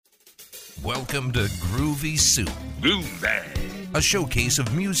Welcome to Groovy Soup. Groovy. A showcase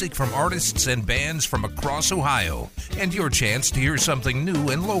of music from artists and bands from across Ohio, and your chance to hear something new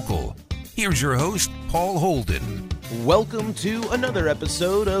and local. Here's your host, Paul Holden. Welcome to another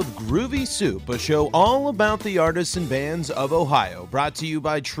episode of Groovy Soup, a show all about the artists and bands of Ohio, brought to you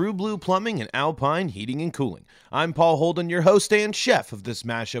by True Blue Plumbing and Alpine Heating and Cooling. I'm Paul Holden, your host and chef of this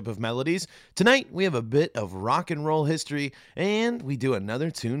mashup of melodies. Tonight, we have a bit of rock and roll history, and we do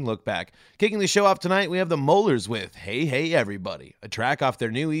another tune look back. Kicking the show off tonight, we have the Molars with Hey Hey Everybody, a track off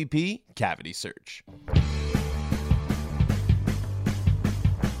their new EP, Cavity Search.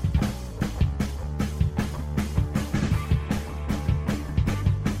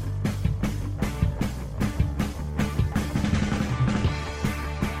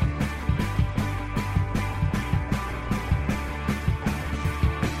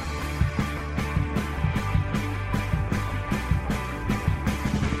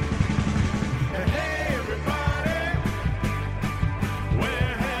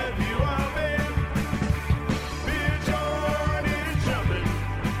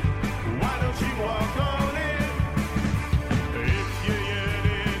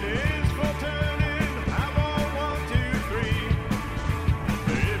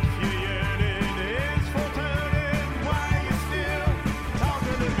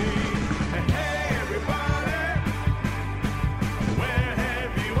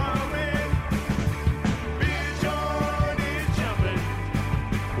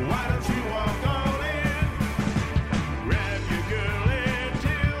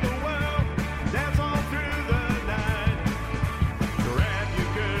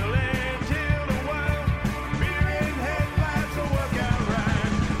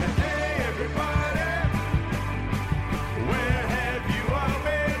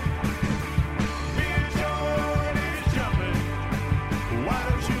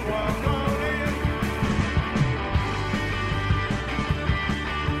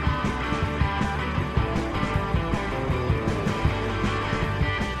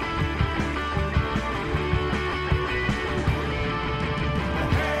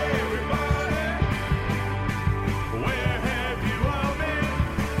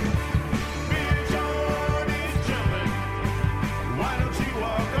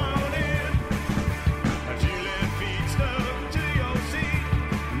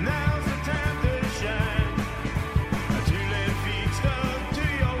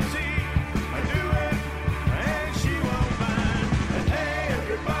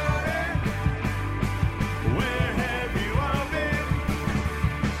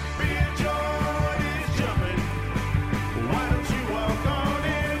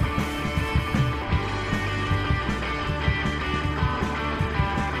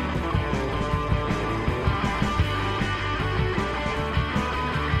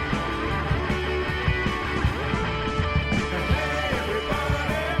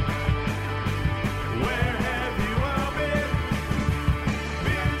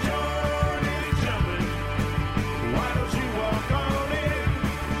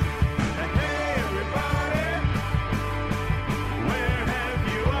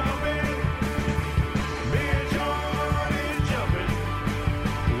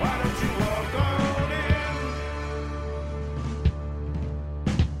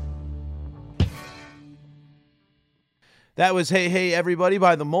 That was Hey Hey Everybody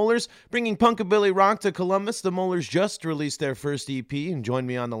by the Molars. Bringing punkabilly rock to Columbus, the Molars just released their first EP and joined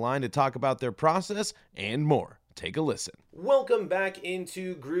me on the line to talk about their process and more. Take a listen. Welcome back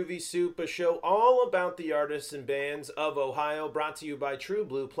into Groovy Soup, a show all about the artists and bands of Ohio, brought to you by True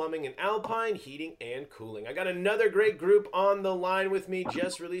Blue Plumbing and Alpine Heating and Cooling. I got another great group on the line with me,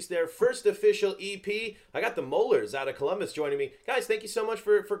 just released their first official EP. I got the Molars out of Columbus joining me. Guys, thank you so much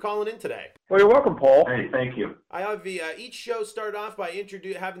for calling in today. Well, you're welcome, Paul. Hey, thank you. I have each show start off by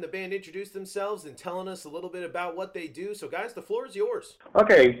having the band introduce themselves and telling us a little bit about what they do. So, guys, the floor is yours.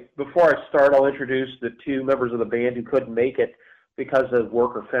 Okay, before I start, I'll introduce the two members of the band who couldn't make it because of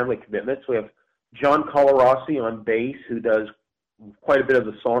work or family commitments. We have John Colarossi on bass, who does quite a bit of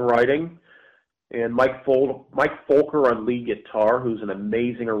the songwriting, and Mike Folker on lead guitar, who's an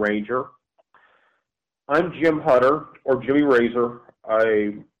amazing arranger. I'm Jim Hutter, or Jimmy Razor.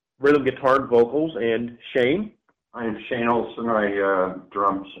 I rhythm guitar and vocals, and Shane. I am Shane Olson. I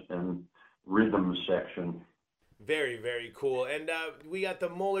drums and rhythm section. Very, very cool. And we got the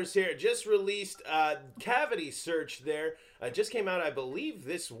Molars here. Just released Cavity Search there. Just came out, I believe,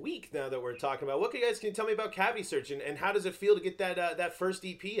 this week now that we're talking about. What can you tell me about Cavity Search, and how does it feel to get that first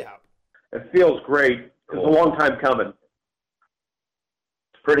EP out? It feels great. It's a long time coming.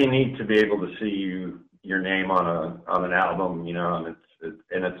 It's pretty neat to be able to see your name on an album, you know, and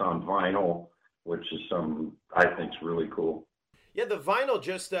and it's on vinyl, which is I think is really cool. Yeah, the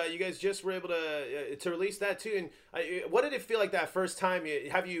vinyl you guys just were able to release that too. And what did it feel like that first time?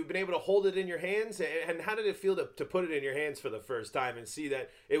 Have you been able to hold it in your hands? And how did it feel to put it in your hands for the first time and see that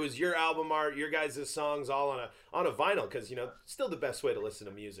it was your album art, your guys' songs all on a vinyl? Because, still the best way to listen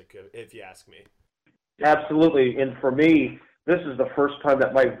to music, if you ask me. Absolutely. And for me, this is the first time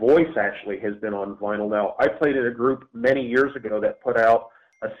that my voice actually has been on vinyl. Now, I played in a group many years ago that put out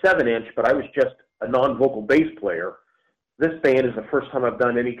a 7-inch, but I was just a non-vocal bass player. This band is the first time I've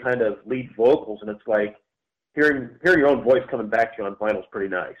done any kind of lead vocals, and it's like hearing your own voice coming back to you on vinyl is pretty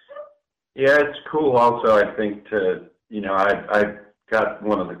nice. Yeah, it's cool also, I think, I've got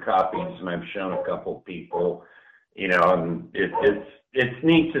one of the copies, and I've shown a couple people, and it's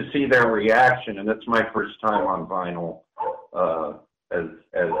neat to see their reaction, and it's my first time on vinyl as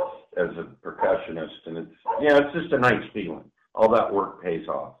a percussionist, and it's just a nice feeling. All that work pays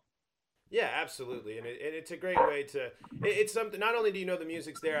off. Yeah, absolutely, and it's a great way to. It's something. Not only do you know the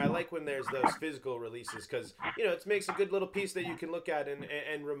music's there, I like when there's those physical releases because it makes a good little piece that you can look at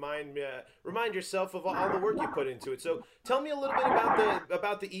and remind yourself of all the work you put into it. So tell me a little bit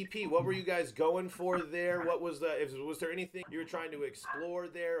about the EP. What were you guys going for there? What was was there anything you were trying to explore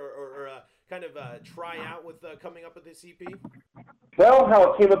there or kind of try out with coming up with this EP? Well,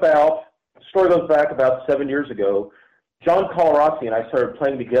 how it came about. The story goes back about 7 years ago. John Colarossi and I started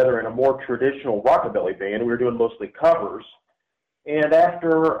playing together in a more traditional rockabilly band. We were doing mostly covers. And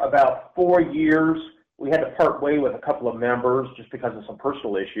after about 4 years, we had to part way with a couple of members just because of some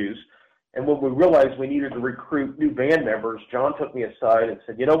personal issues. And when we realized we needed to recruit new band members, John took me aside and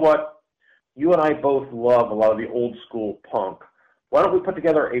said, you know what? You and I both love a lot of the old school punk. Why don't we put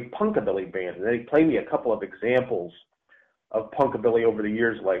together a punkabilly band? And then he played me a couple of examples of punkabilly over the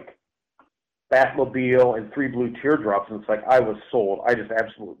years, like Batmobile and Three Blue Teardrops, and it's like I was sold. I just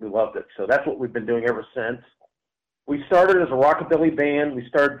absolutely loved it. So that's what we've been doing ever since. We started as a rockabilly band. We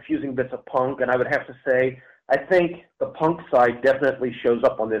started fusing bits of punk, and I would have to say, I think the punk side definitely shows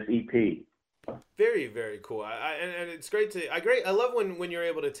up on this EP. Very, very cool. And it's great I love when you're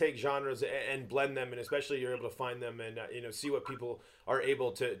able to take genres and blend them, and especially you're able to find them and see what people are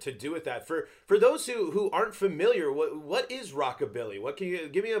able to do with that. For those who aren't familiar, what is rockabilly? What can you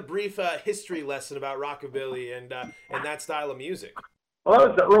give me a brief history lesson about rockabilly and that style of music? Well, that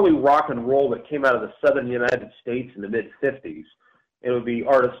was the early rock and roll that came out of the southern United States in the mid-'50s. It would be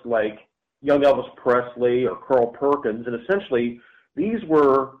artists like young Elvis Presley or Carl Perkins, and essentially these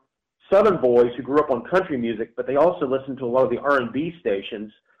were Southern boys who grew up on country music, but they also listened to a lot of the R&B stations,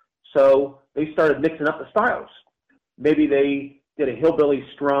 so they started mixing up the styles. Maybe they did a hillbilly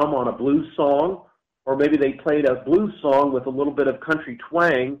strum on a blues song, or maybe they played a blues song with a little bit of country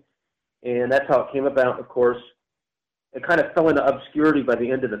twang, and that's how it came about. Of course, it kind of fell into obscurity by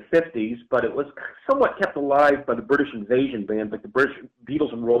the end of the 50s, but it was somewhat kept alive by the British invasion bands like the British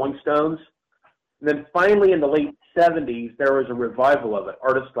Beatles and Rolling Stones. And then finally in the late 70s, there was a revival of it.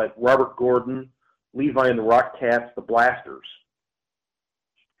 Artists like Robert Gordon, Levi and the Rock Cats, the Blasters.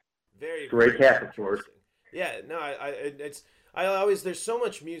 Very great cat, of course. Yeah, no, there's so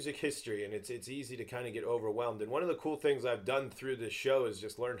much music history, and it's easy to kind of get overwhelmed. And one of the cool things I've done through this show is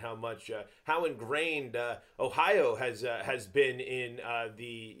just learn how ingrained Ohio has been in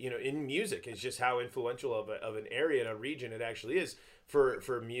in music. It's just how influential of an area and a region it actually is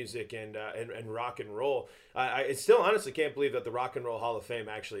for music and rock and roll. I still honestly can't believe that the Rock and Roll Hall of Fame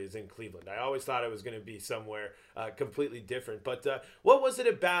actually is in Cleveland. I always thought it was going to be somewhere completely different. But what was it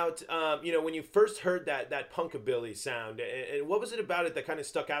about, when you first heard that punkabilly sound, and what was it about it that kind of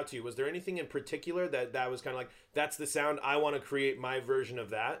stuck out to you? Was there anything in particular that was kind of like, that's the sound, I want to create my version of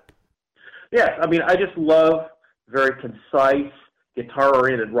that? Yes, I mean, I just love very concise,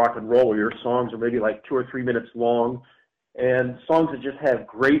 guitar-oriented rock and roll where your songs are maybe like 2 or 3 minutes long, and songs that just have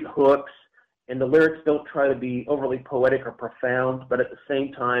great hooks, and the lyrics don't try to be overly poetic or profound, but at the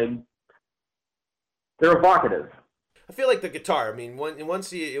same time, they're evocative. I feel like the guitar. I mean,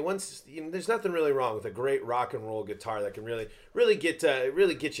 there's nothing really wrong with a great rock and roll guitar that can really get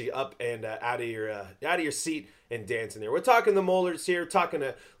you up and out of your seat and dancing there. We're talking the Molars here, talking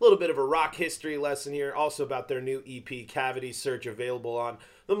a little bit of a rock history lesson here, also about their new EP, Cavity Search, available on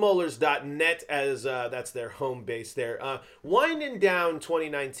themolars.net, as that's their home base there. Winding down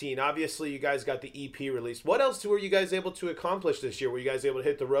 2019, obviously you guys got the EP released. What else were you guys able to accomplish this year? Were you guys able to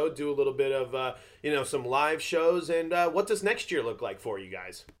hit the road, do a little bit of some live shows, and what does next year look like for you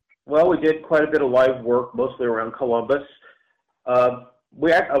guys? Well, we did quite a bit of live work, mostly around Columbus.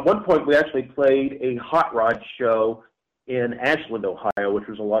 At one point, we actually played a hot rod show in Ashland, Ohio, which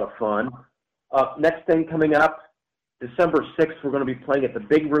was a lot of fun. Next thing coming up, December 6th, we're going to be playing at the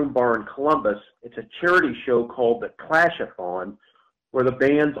Big Room Bar in Columbus. It's a charity show called the Clash-a-thon, where the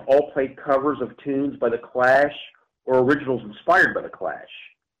bands all play covers of tunes by the Clash or originals inspired by the Clash.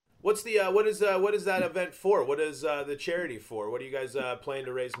 What's the what is that event for? What is the charity for? What are you guys planning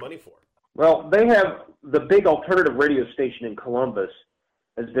to raise money for? Well, they have the big alternative radio station in Columbus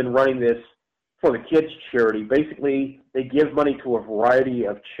has been running this for the kids charity. Basically, they give money to a variety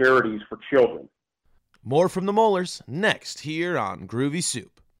of charities for children. More from the Molars next here on Groovy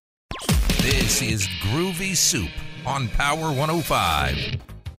Soup. This is Groovy Soup on Power 105.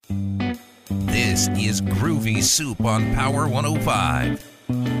 This is Groovy Soup on Power 105.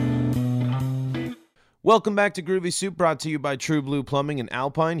 Welcome back to Groovy Soup, brought to you by True Blue Plumbing and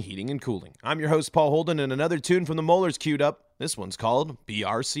Alpine Heating and Cooling. I'm your host, Paul Holden, and another tune from the Molars queued up. This one's called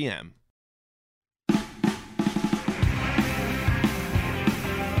BRCM.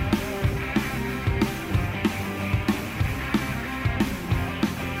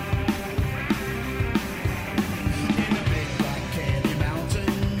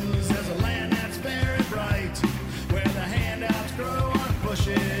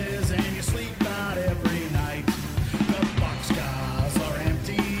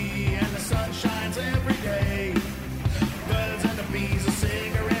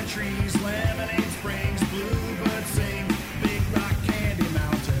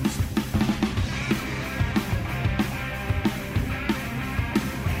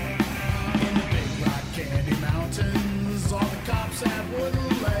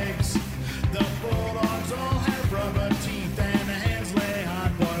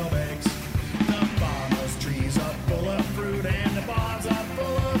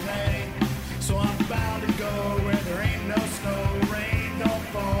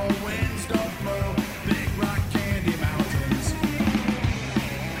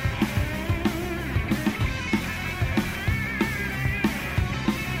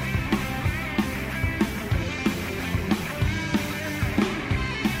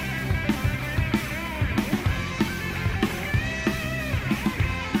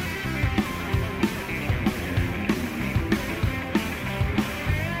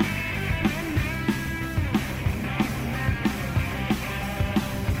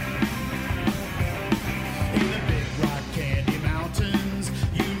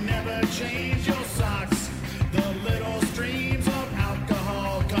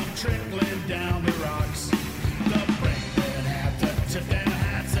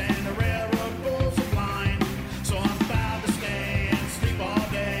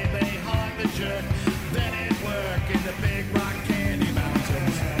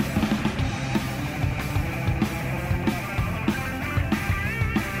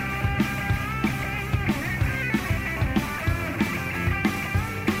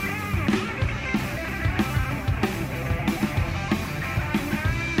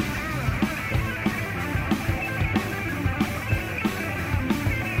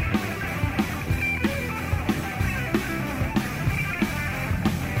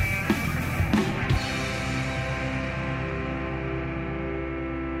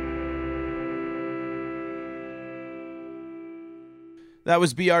 That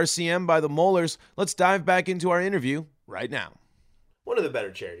was BRCM by the Molars. Let's dive back into our interview right now. One of the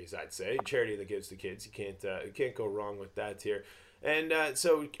better charities, I'd say. Charity that gives to kids. You can't go wrong with that here. And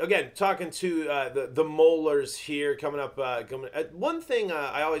so, again, talking to the Molars here coming up. One thing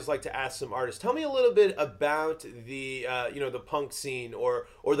I always like to ask some artists, tell me a little bit about the the punk scene or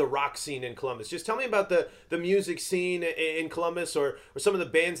the rock scene in Columbus. Just tell me about the music scene in Columbus or some of the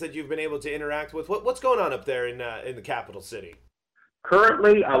bands that you've been able to interact with. What's going on up there in the capital city?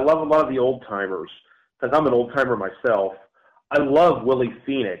 Currently, I love a lot of the old-timers because I'm an old-timer myself. I love Willie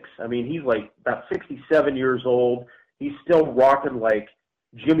Phoenix. I mean, he's like about 67 years old. He's still rocking like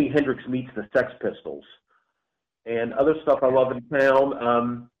Jimi Hendrix meets the Sex Pistols. And other stuff I love in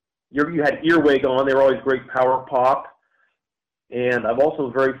town. You had Earwig on. They were always great power pop. And I'm also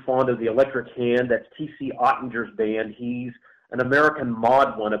very fond of the Electric Hand. That's T.C. Ottinger's band. He's an American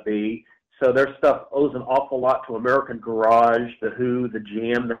mod wannabe. So their stuff owes an awful lot to American Garage, The Who, The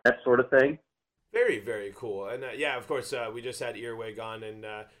Jam, that sort of thing. Very, very cool. And yeah, of course, we just had Earwig on, and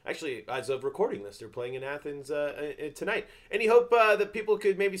actually, as of recording this, they're playing in Athens tonight. Any hope that people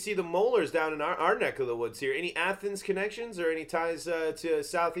could maybe see the Molars down in our neck of the woods here? Any Athens connections or any ties to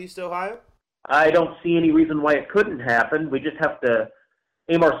Southeast Ohio? I don't see any reason why it couldn't happen. We just have to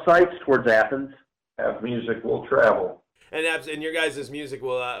aim our sights towards Athens. Have music will travel. and your guys' music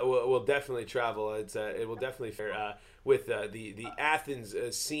will definitely travel. It will definitely fare with the Athens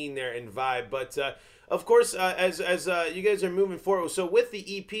scene there and vibe. But of course, as you guys are moving forward, so with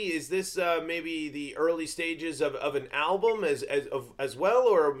the EP, is this maybe the early stages of an album as well,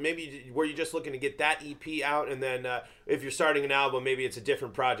 or maybe were you just looking to get that EP out, and then if you're starting an album, maybe it's a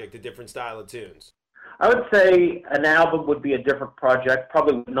different project, a different style of tunes? I would say an album would be a different project,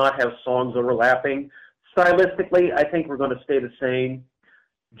 probably would not have songs overlapping. Stylistically, I think we're going to stay the same.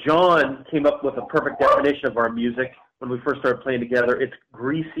 John came up with a perfect definition of our music when we first started playing together. It's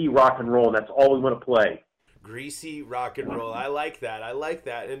greasy rock and roll, and that's all we want to play. Greasy rock and roll. I like that.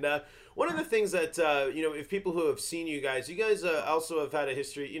 And one of the things that, if people who have seen you guys also have had a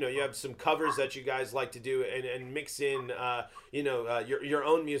history, you have some covers that you guys like to do and mix in, your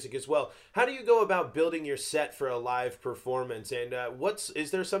own music as well. How do you go about building your set for a live performance? And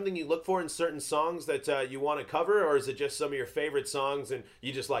is there something you look for in certain songs that you want to cover, or is it just some of your favorite songs and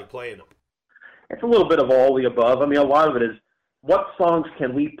you just like playing them? It's a little bit of all the above. I mean, a lot of it is what songs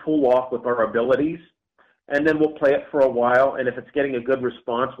can we pull off with our abilities? And then we'll play it for a while, and if it's getting a good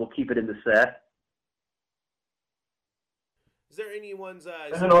response, we'll keep it in the set. Is there any ones...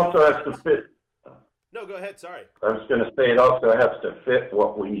 and it also has to fit. No, go ahead, sorry. I was going to say it also has to fit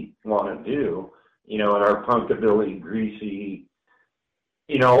what we want to do, in our punkabilly, greasy,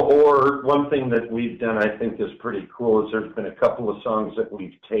 or one thing that we've done I think is pretty cool is there's been a couple of songs that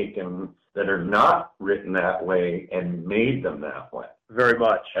we've taken that are not written that way and made them that way. Very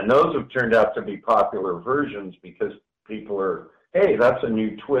much. And those have turned out to be popular versions because people are, hey, that's a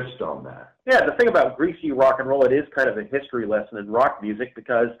new twist on that. Yeah, the thing about greasy rock and roll, it is kind of a history lesson in rock music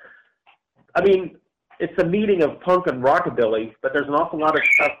because, I mean, it's a meeting of punk and rockabilly, but there's an awful lot of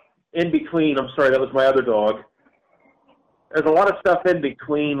stuff in between. I'm sorry, that was my other dog. There's a lot of stuff in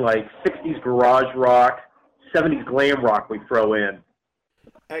between, like 60s garage rock, 70s glam rock we throw in.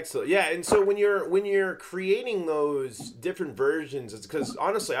 Excellent. Yeah, and so when you're creating those different versions, it's because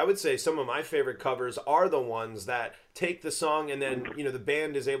honestly, I would say some of my favorite covers are the ones that take the song and then the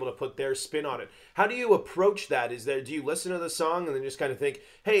band is able to put their spin on it. How do you approach that? Do you listen to the song and then just kind of think,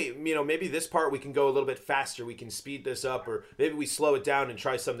 hey, maybe this part we can go a little bit faster, we can speed this up, or maybe we slow it down and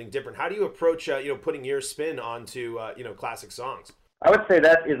try something different? How do you approach putting your spin onto classic songs? I would say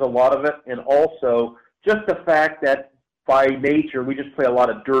that is a lot of it, and also just the fact that by nature, we just play a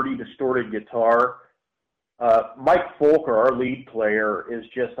lot of dirty, distorted guitar. Mike Folker, our lead player, is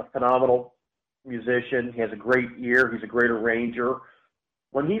just a phenomenal musician. He has a great ear. He's a great arranger.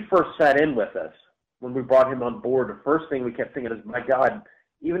 When he first sat in with us, when we brought him on board, the first thing we kept thinking is, my God,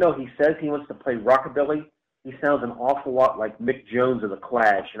 even though he says he wants to play rockabilly, he sounds an awful lot like Mick Jones of The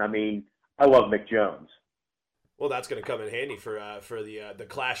Clash. And I mean, I love Mick Jones. Well, that's going to come in handy for the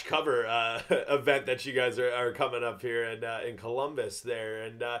Clash cover event that you guys are coming up here in Columbus there.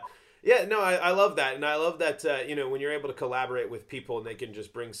 And I love that. And I love that, when you're able to collaborate with people and they can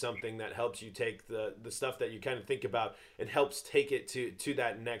just bring something that helps you take the stuff that you kind of think about and helps take it to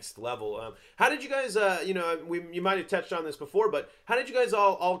that next level. How did you guys, you might have touched on this before, but how did you guys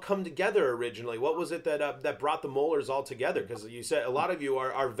all come together originally? What was it that brought the Molars all together? Because you said a lot of you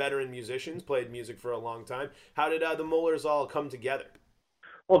are veteran musicians, played music for a long time. How did the Molars all come together?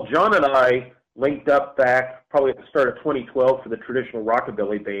 Well, John and I linked up back probably at the start of 2012 for the traditional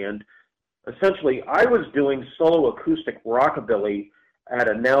rockabilly band. Essentially, I was doing solo acoustic rockabilly at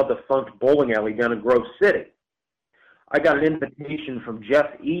a now-defunct bowling alley down in Grove City. I got an invitation from Jeff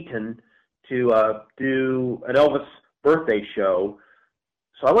Eaton to do an Elvis birthday show.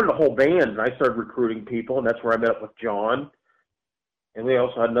 So I wanted a whole band, and I started recruiting people, and that's where I met up with John. And we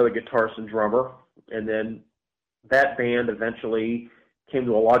also had another guitarist and drummer. And then that band eventually came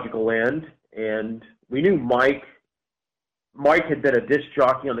to a logical end. And we knew Mike. Mike had been a disc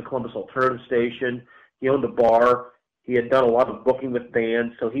jockey on the Columbus Alternative Station. He owned a bar. He had done a lot of booking with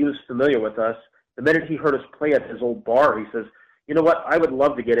bands, so he was familiar with us. The minute he heard us play at his old bar, he says, you know what, I would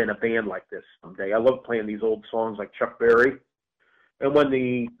love to get in a band like this someday. I love playing these old songs like Chuck Berry. And when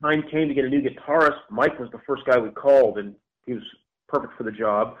the time came to get a new guitarist, Mike was the first guy we called, and he was perfect for the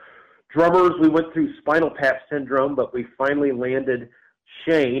job. Drummers, we went through spinal tap syndrome, but we finally landed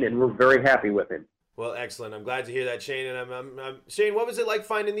Shane, and we're very happy with him. Well, excellent. I'm glad to hear that, Shane. And Shane, what was it like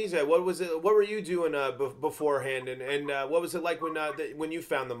finding these guys? What were you doing beforehand? And what was it like when you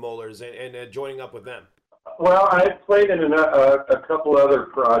found the Molars and joining up with them? Well, I played in a couple other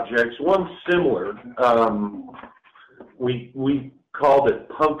projects. One similar. We called it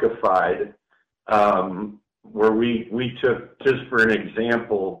Punkified, where we took, just for an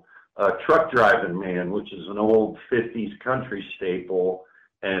example, Truck Driving Man, which is an old 50s country staple,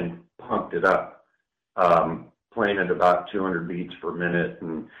 and punked it up. playing at about 200 beats per minute.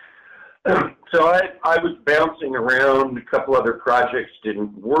 And so I was bouncing around. A couple other projects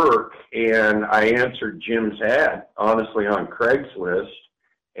didn't work, and I answered Jim's ad, honestly, on Craigslist.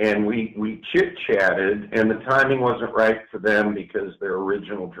 And we chit-chatted, and the timing wasn't right for them because their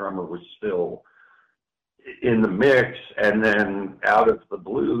original drummer was still in the mix. And then out of the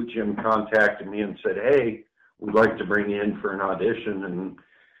blue, Jim contacted me and said, hey, we'd like to bring you in for an audition. And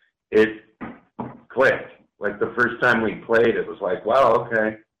it clicked. Like the first time we played, it was like, wow,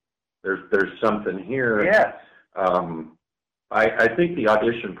 okay, there's something here. Yes. I think the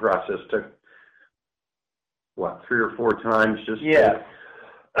audition process took, 3 or 4 times just Yeah.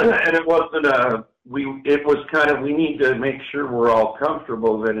 and it wasn't it was kind of, we need to make sure we're all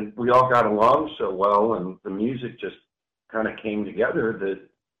comfortable, that we all got along so well, and the music just kind of came together that,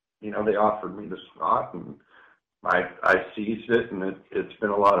 they offered me the spot, and I seized it, and it's been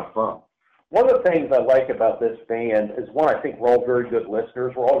a lot of fun. One of the things I like about this band is, one, I think we're all very good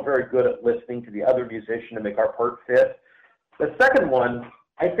listeners. We're all very good at listening to the other musician to make our part fit. The second one,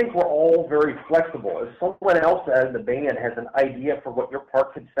 I think we're all very flexible. If someone else in the band has an idea for what your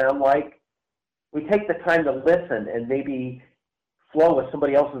part could sound like, we take the time to listen and maybe flow with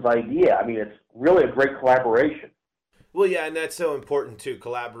somebody else's idea. I mean, it's really a great collaboration. Well, yeah, and that's so important too,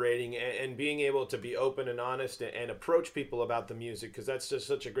 collaborating and being able to be open and honest and approach people about the music, because that's just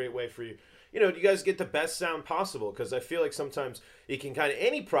such a great way for you. You guys get the best sound possible, because I feel like sometimes you can kind of,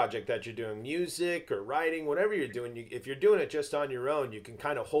 any project that you're doing, music or writing, whatever you're doing, if you're doing it just on your own, you can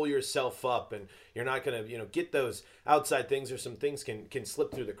kind of hold yourself up, and you're not going to, get those outside things, or some things can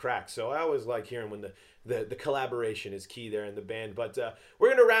slip through the cracks. So I always like hearing when the collaboration is key there in the band. But we're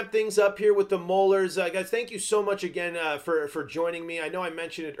going to wrap things up here with the Molars. Guys, thank you so much again for joining me. I know I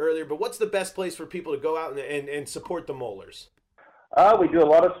mentioned it earlier, but what's the best place for people to go out and support the Molars? We do a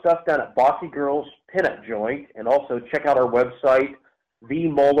lot of stuff down at Bossy Girls Pinup Joint, and also check out our website,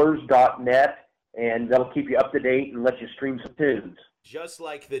 themolars.net, and that'll keep you up to date and let you stream some tunes. Just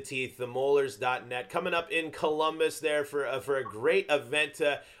like the teeth, themolars.net, coming up in Columbus there for a great event.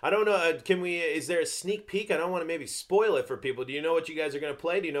 I don't know, is there a sneak peek? I don't want to maybe spoil it for people. Do you know what you guys are going to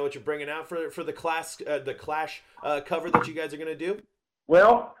play? Do you know what you're bringing out for the Clash cover that you guys are going to do?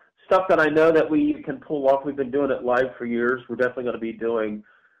 Well, stuff that I know that we can pull off. We've been doing it live for years. We're definitely going to be doing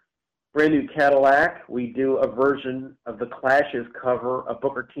Brand New Cadillac. We do a version of the Clash's cover of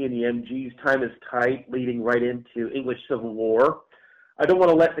Booker T and the MGs, Time is Tight, leading right into English Civil War. I don't want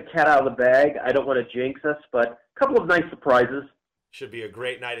to let the cat out of the bag. I don't want to jinx us, but a couple of nice surprises. Should be a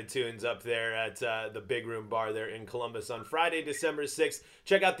great night of tunes up there at the Big Room Bar there in Columbus on Friday, December 6th.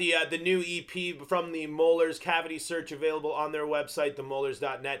 Check out the new EP from the Molars, Cavity Search, available on their website,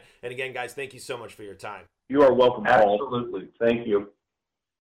 themolars.net. And again, guys, thank you so much for your time. You are welcome, Paul. Absolutely. Thank you.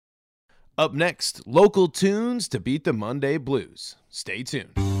 Up next, local tunes to beat the Monday blues. Stay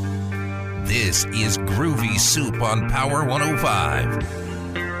tuned. This is Groovy Soup on Power 105.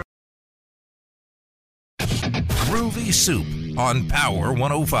 Groovy Soup on Power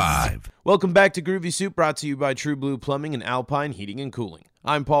 105. Welcome back to Groovy Soup, brought to you by True Blue Plumbing and Alpine Heating and Cooling.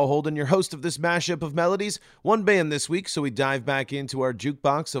 I'm Paul Holden, your host of this mashup of melodies. One band this week, so we dive back into our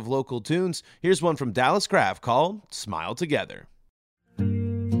jukebox of local tunes. Here's one from Dallas Craft called Smile Together.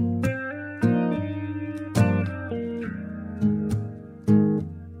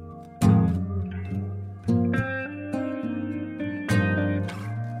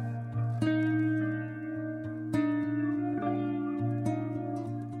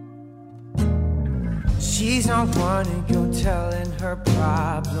 She's not one to go telling her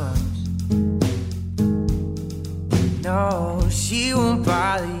problems. No, she won't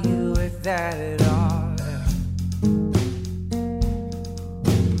bother you with that at all.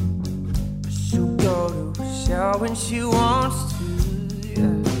 She'll go to a show when she wants to.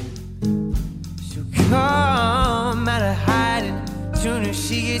 Yeah. She'll come out of hiding soon as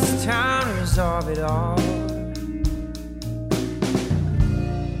she gets time to resolve it all.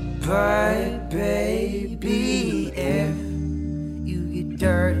 But baby, if you get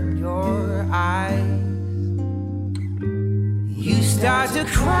dirt in your eyes, you start to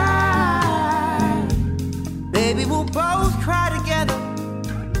cry, baby, we'll both cry together.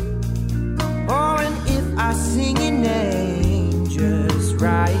 Oh, and if I sing your name just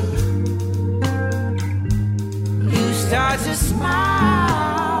right, you start to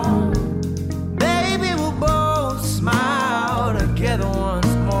smile, baby, we'll both smile together once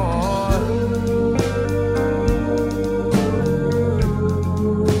more.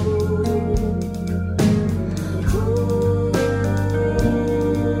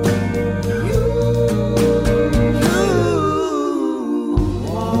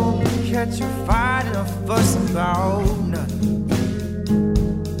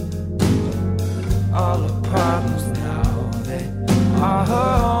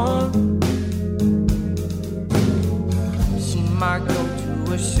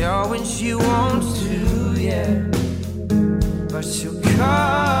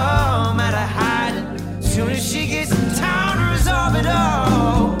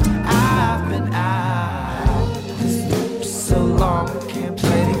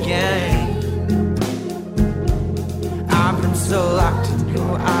 locked in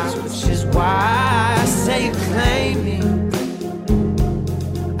your eyes, which is why I say you claim me.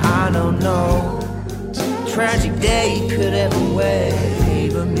 I don't know tragic day could ever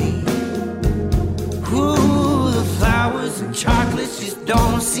waver me. Ooh, the flowers and chocolates just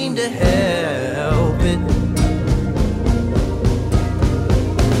don't seem to help it.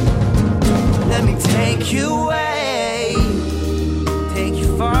 Let me take you away, take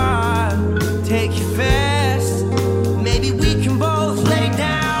you far, take you fast. Maybe we can both lay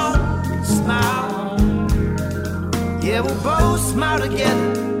down and smile. Yeah, we'll both smile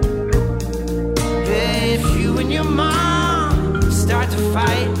together. Yeah, if you and your mom start to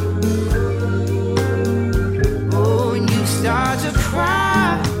fight, oh, and you start to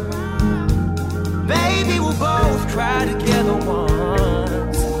cry, baby, we'll both cry together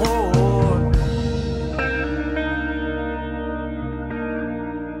once more.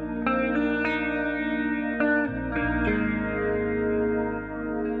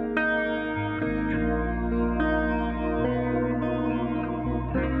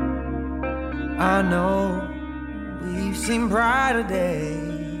 I know we've seen brighter days.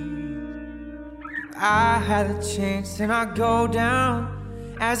 I had a chance and I go down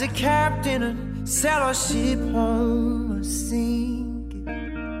as a captain and sail our ship home or sink it.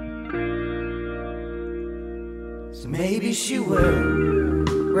 So maybe she will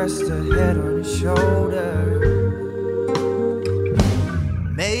rest her head on his shoulder.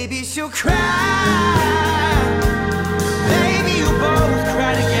 Maybe she'll cry. Maybe you'll both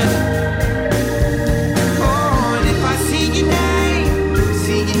cry together.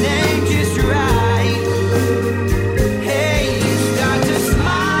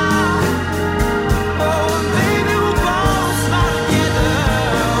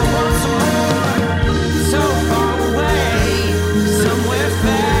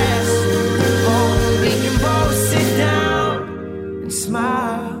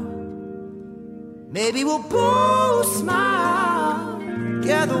 Maybe we'll both smile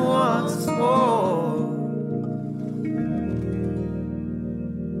together once more.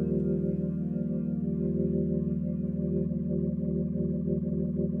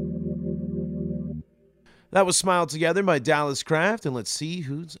 That was Smile Together by Dallas Craft, and let's see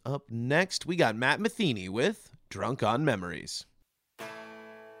who's up next. We got Matt Metheny with Drunk on Memories.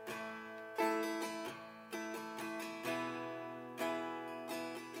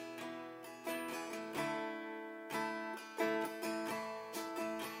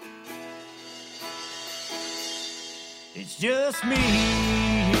 It's just me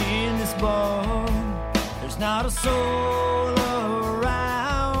in this bar. There's not a soul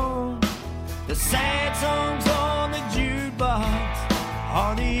around. The sad songs on the jukebox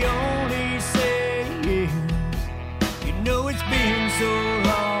are the only sayings. You know it's been so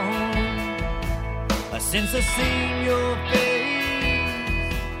long since I seen your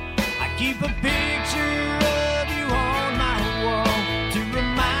face. I keep a picture of you on my wall to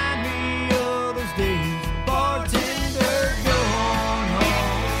remind me of those days. Bartender, go on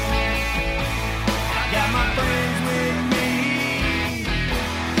home. I got my friends with me,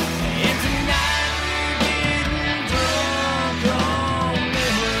 and tonight we're getting drunk on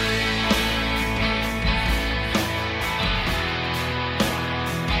memories.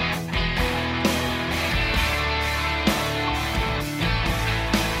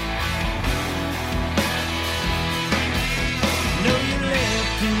 Know you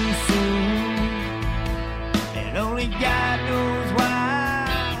left too soon, and only God knows why.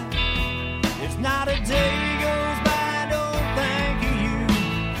 There's not a day goes by I don't think of you.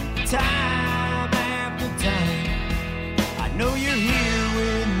 Time after time, I know you're here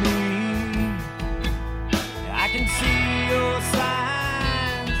with me. I can see your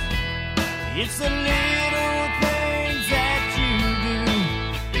signs. It's the little things that you do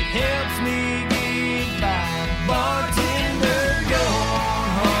that helps me get by. Bartender, go on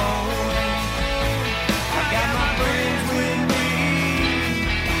home. I got my friends with me,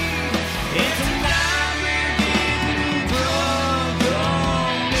 and tonight we're getting drunk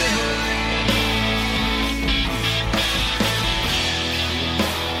on memories.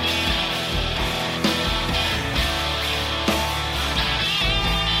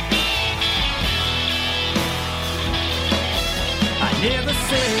 I never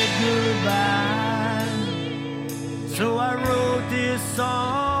said goodbye, so I wrote this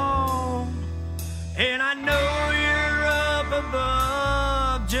song. And I know you're up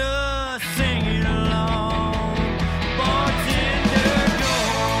above, just singing along. Bartender, go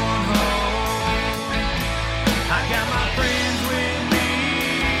on home. I got my friends with me,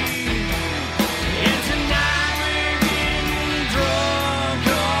 and tonight we're getting drunk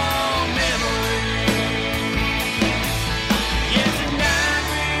on memories. Yeah, tonight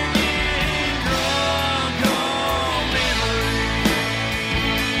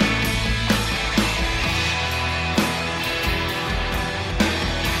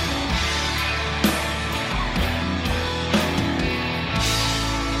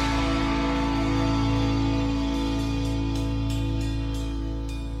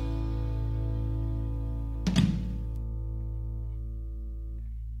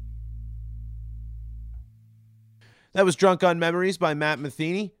That was Drunk on Memories by Matt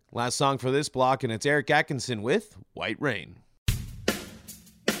Metheny. Last song for this block, and it's Eric Atkinson with White Rain.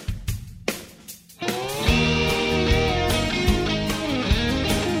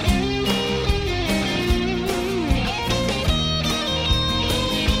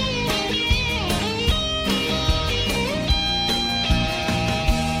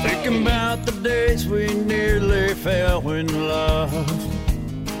 Thinking about the days we nearly fell in love.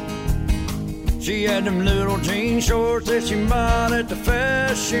 She had them little jean shorts that she bought at the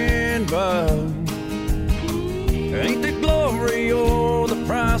fashion bar. Ain't the glory or the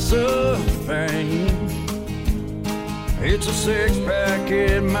price of fame? It's a six-pack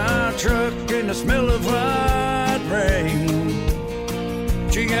in my truck and the smell of white rain.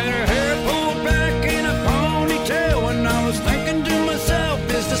 She had her hair pulled back in a ponytail, and I was thinking to myself,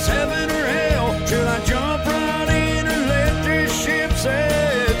 is this heaven or hell? Should I jump right in or let this ship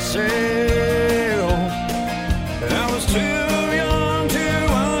set sail? I was too young to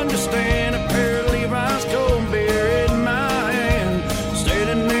understand. A pair of Levi's cold beer in my hand,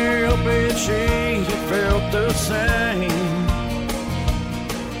 standing there hoping she felt the same.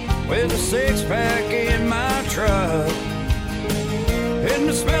 With a six-pack in my truck and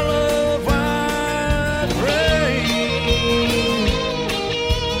the smell of white rain.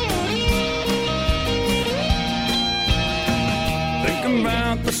 Thinking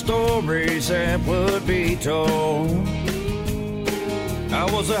about the stories that would be told. I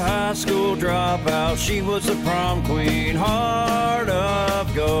was a high school dropout, she was a prom queen, heart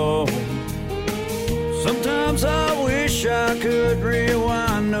of gold. Sometimes I wish I could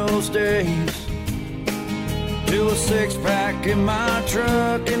rewind those days to a six-pack in my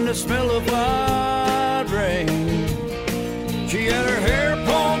truck and the smell of white rain. She had her hair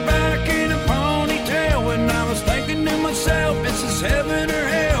pulled back in a ponytail, and I was thinking to myself, this is heaven or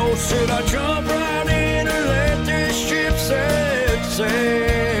hell? Should I jump right in or let this ship set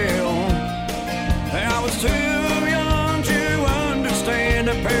sail? And I was too young to understand.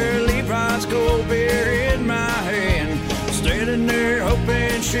 A pair of Levi's cold beer in my hand, standing there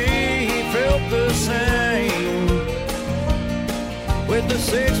hoping she felt the same. With the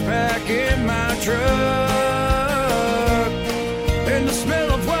six-pack in my truck and the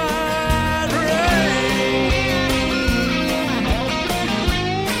smell of white rain.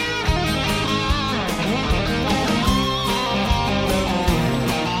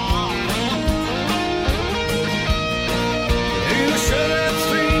 You should have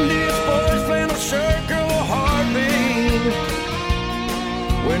seen this boy's flannel shirt grow a heartbeat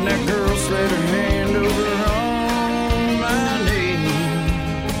when that girl slid her hand over on my knee.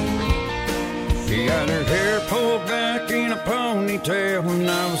 She got her hair pulled back in a ponytail, and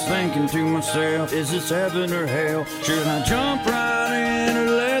I was thinking to myself, is this heaven or hell? Should I jump right in or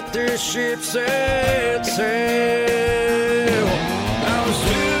let this ship set sail? I was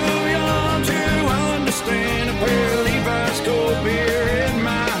too young to understand. A pair of Levi's cold beer in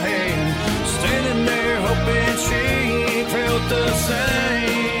my hand, standing there hoping she felt the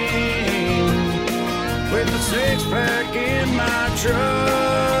same. With a six-pack in my truck,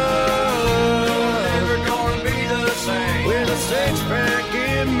 never gonna be the same. With a six-pack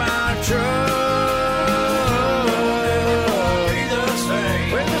in my truck, never gonna be the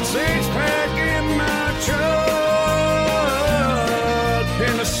same. With a six-pack in my truck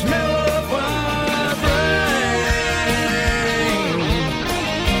and the smell of white rain.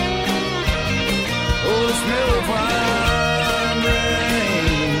 Oh, the smell of white rain.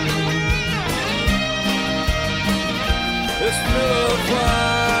 The smell of white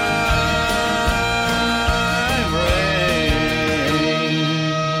rain.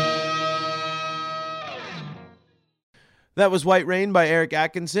 That was White Rain by Eric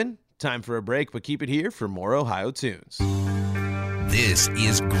Atkinson. Time for a break, but keep it here for more Ohio tunes. This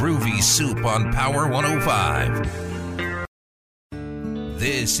is Groovy Soup on Power 105.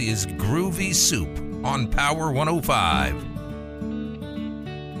 This is Groovy Soup on Power 105.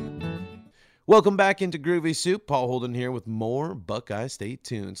 Welcome back into Groovy Soup. Paul Holden here with more Buckeye State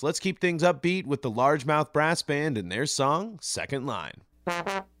tunes. Let's keep things upbeat with the Largemouth Brass Band and their song, Second Line.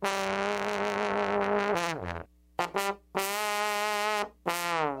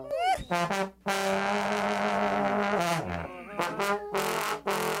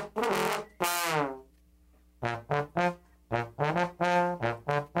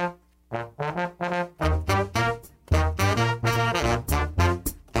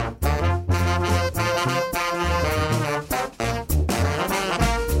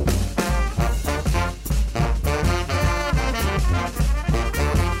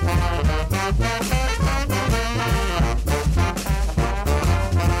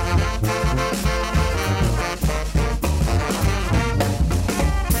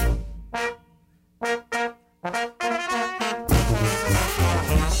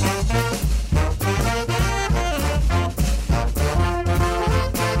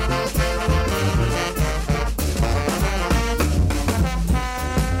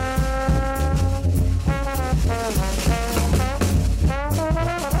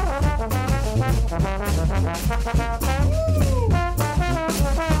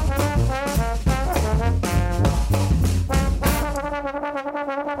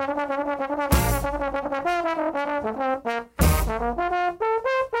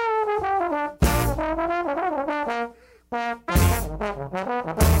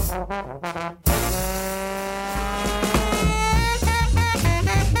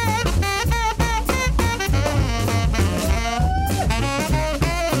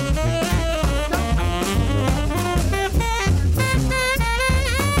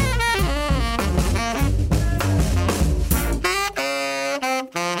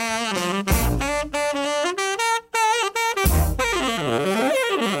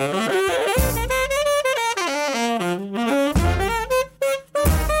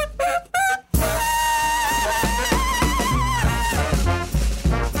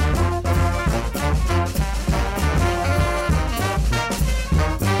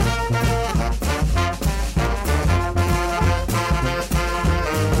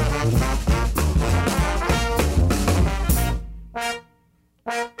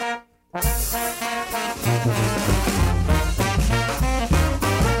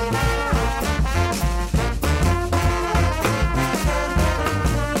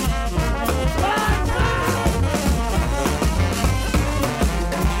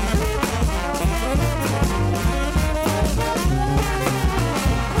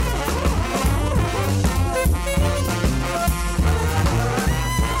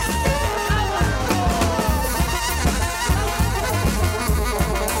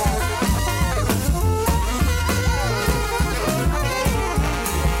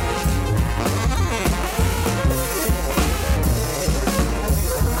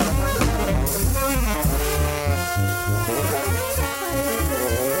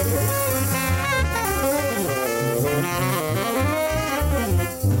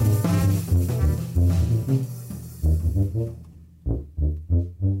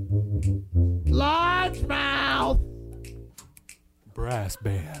 Largemouth Brass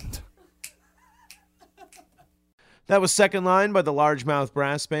Band. That was Second Line by the Largemouth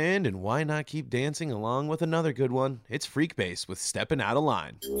Brass Band, and why not keep dancing along with another good one? It's Freak Bass with Steppin' Out of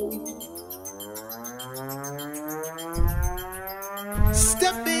Line.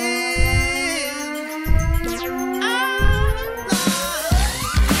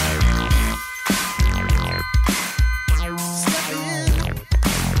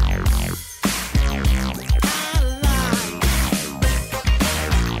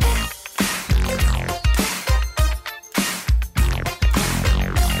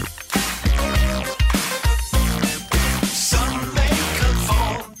 Some may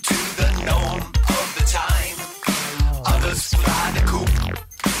conform to the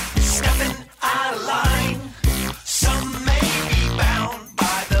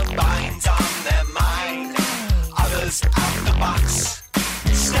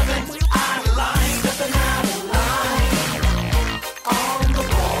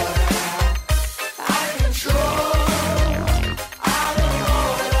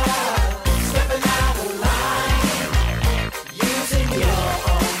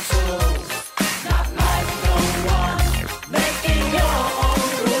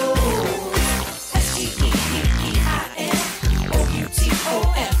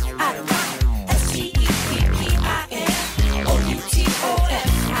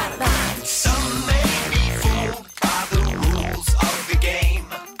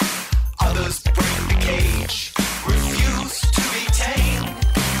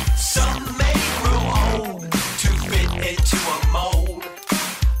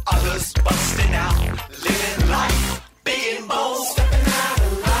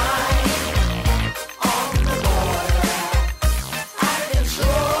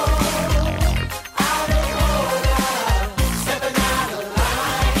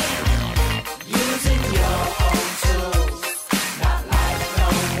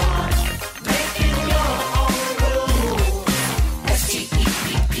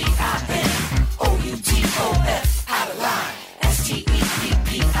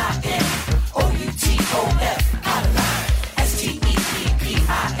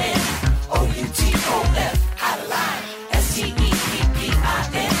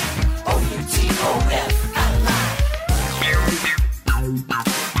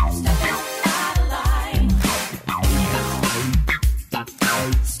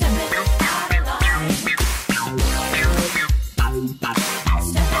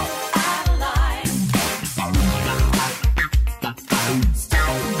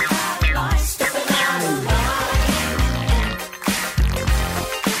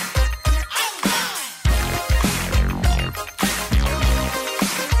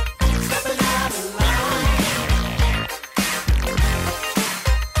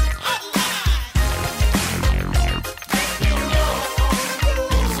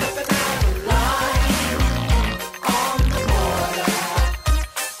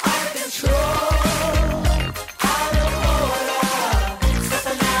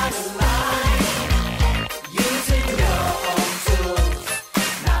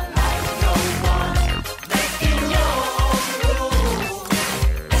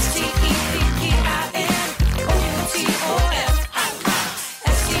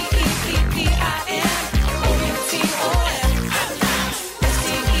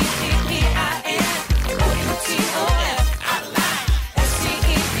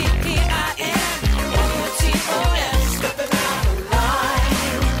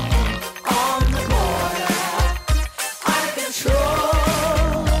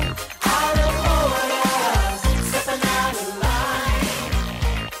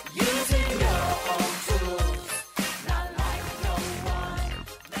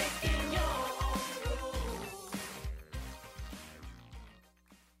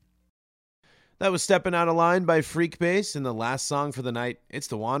That was Steppin' Out of Line by Freekbass, and the last song for the night, it's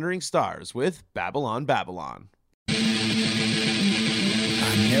The Wandering Stars with Babylon, Babylon. I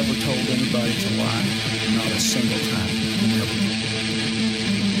never told anybody to lie, not a single time, never.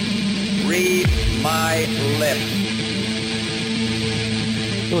 Read my lip.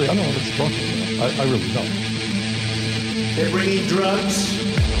 Really, I don't know what you're talking about. I really don't. They're bringing drugs.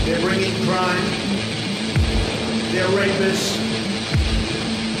 They're bringing crime. They're rapists.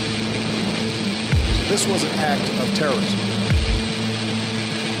 This was an act of terrorism.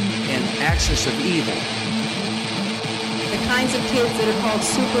 An axis of evil. The kinds of kids that are called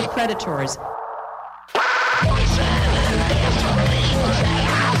super predators.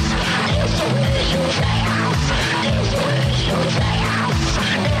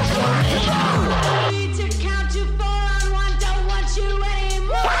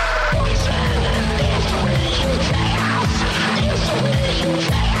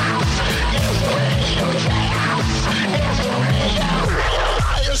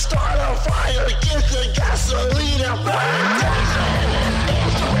 Start a fire, get the gasoline and burn.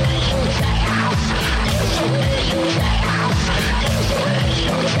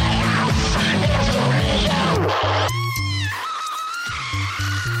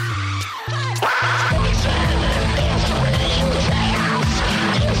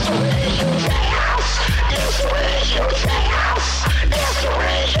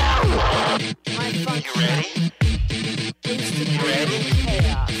 You ready? You ready?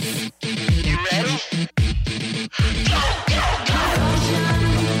 You ready? Go, go, go!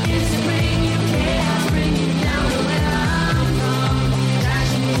 Is to bring you chaos, bring you down to where I'm from.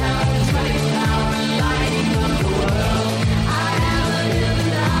 Crashing towers, running power, lighting up the world. I have a hill to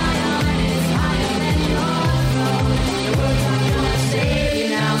die on, and it's higher than your throne. The words I'm gonna save you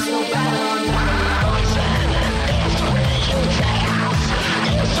now, so battle on the ground. Is to bring you chaos,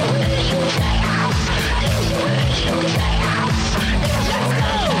 is to bring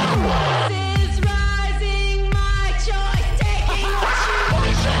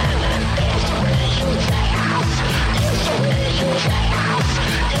you chaos,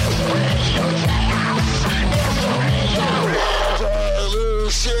 is to bring you chaos.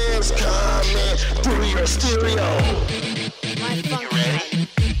 Let's go! Revolution's coming through your stereo. You ready?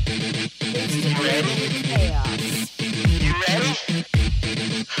 You ready? Chaos. You ready?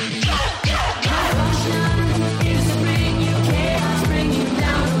 Go, go, go! Is to bring you chaos, bring you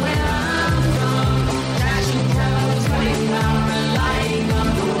down to where I'm from. Crashing towers, running power, lighting up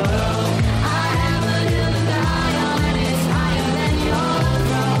the world. I have a hill to die on, and it's higher than your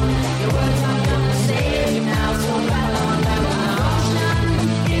throne. Your words are gonna save you now, so Babylon, Babylon.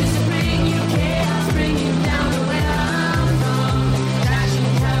 Is to bring you chaos, bring you down to where I'm from.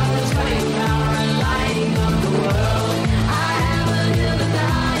 Crashing towers, running power, lighting up the world. I have a hill to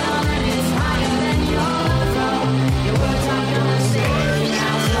die on, and it's higher than your throne. Your words are gonna save you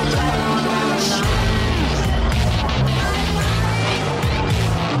now, so Babylon, Babylon.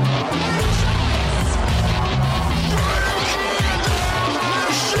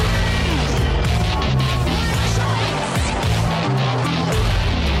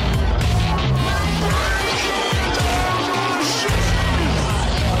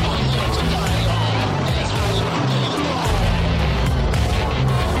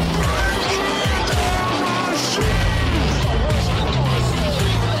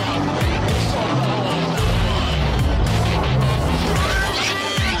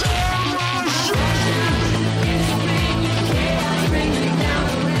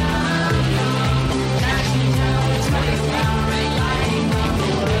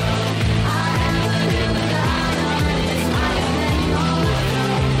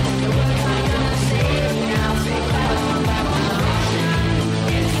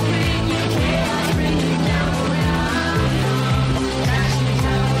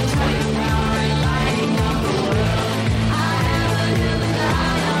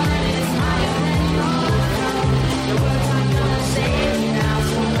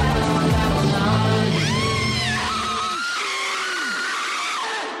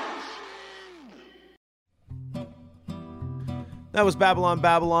 That was Babylon,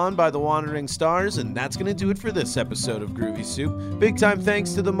 Babylon by The Wandering Stars, and that's going to do it for this episode of Groovy Soup. Big time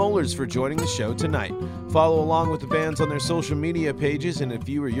thanks to the Molars for joining the show tonight. Follow along with the bands on their social media pages, and if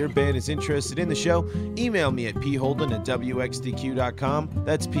you or your band is interested in the show, email me at pholden@wxdq.com.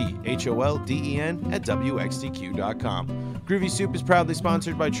 That's PHOLDEN@wxdq.com. Groovy Soup is proudly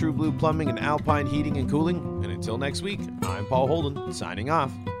sponsored by True Blue Plumbing and Alpine Heating and Cooling, and until next week, I'm Paul Holden, signing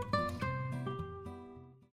off.